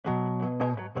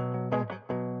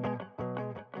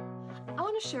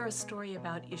want to share a story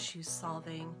about issue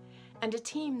solving and a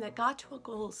team that got to a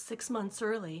goal 6 months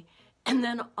early and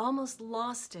then almost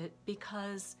lost it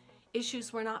because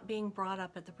issues were not being brought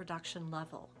up at the production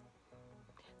level.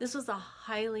 This was a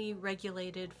highly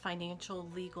regulated financial,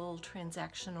 legal,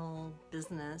 transactional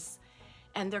business,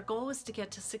 and their goal was to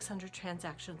get to 600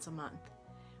 transactions a month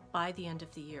by the end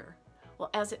of the year.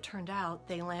 Well, as it turned out,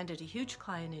 they landed a huge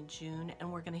client in June,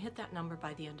 and we're going to hit that number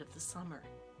by the end of the summer.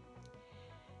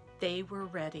 They were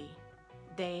ready.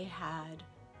 They had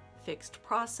fixed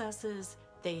processes,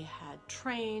 they had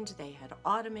trained, they had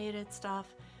automated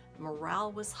stuff,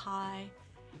 morale was high,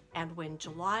 and when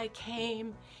July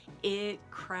came, it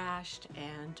crashed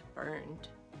and burned.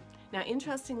 Now,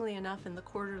 interestingly enough, in the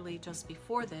quarterly just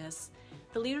before this,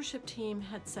 the leadership team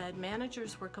had said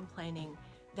managers were complaining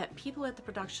that people at the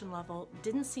production level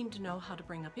didn't seem to know how to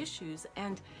bring up issues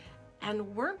and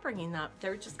weren't bringing up. They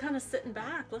were just kind of sitting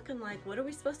back looking like, what are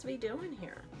we supposed to be doing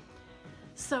here?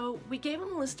 So we gave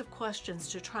them a list of questions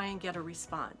to try and get a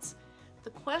response. The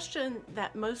question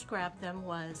that most grabbed them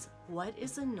was, what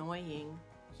is annoying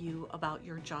you about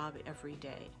your job every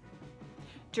day?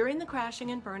 During the crashing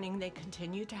and burning, they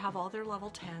continued to have all their level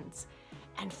 10s,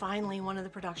 and finally one of the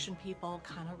production people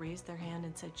kind of raised their hand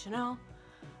and said, you know,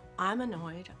 I'm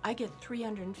annoyed. I get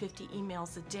 350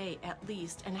 emails a day at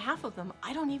least, and half of them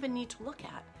I don't even need to look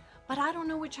at. But I don't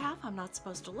know which half I'm not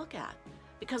supposed to look at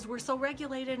because we're so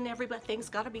regulated and everything's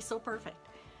got to be so perfect.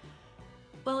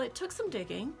 Well, it took some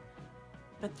digging,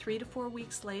 but 3 to 4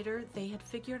 weeks later, they had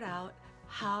figured out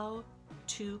how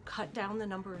to cut down the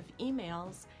number of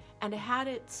emails and had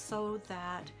it so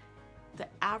that the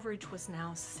average was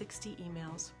now 60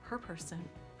 emails per person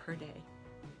per day.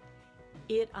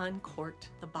 It uncorked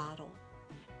the bottle.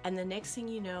 And the next thing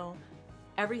you know,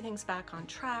 everything's back on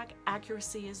track,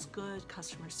 accuracy is good,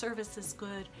 customer service is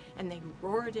good, and they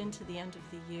roared into the end of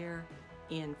the year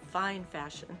in fine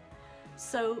fashion.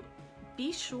 So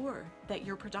be sure that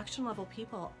your production level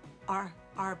people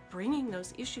are bringing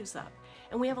those issues up.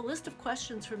 And we have a list of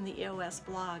questions from the EOS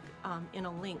blog in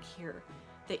a link here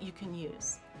that you can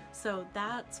use. So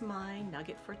that's my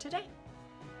nugget for today.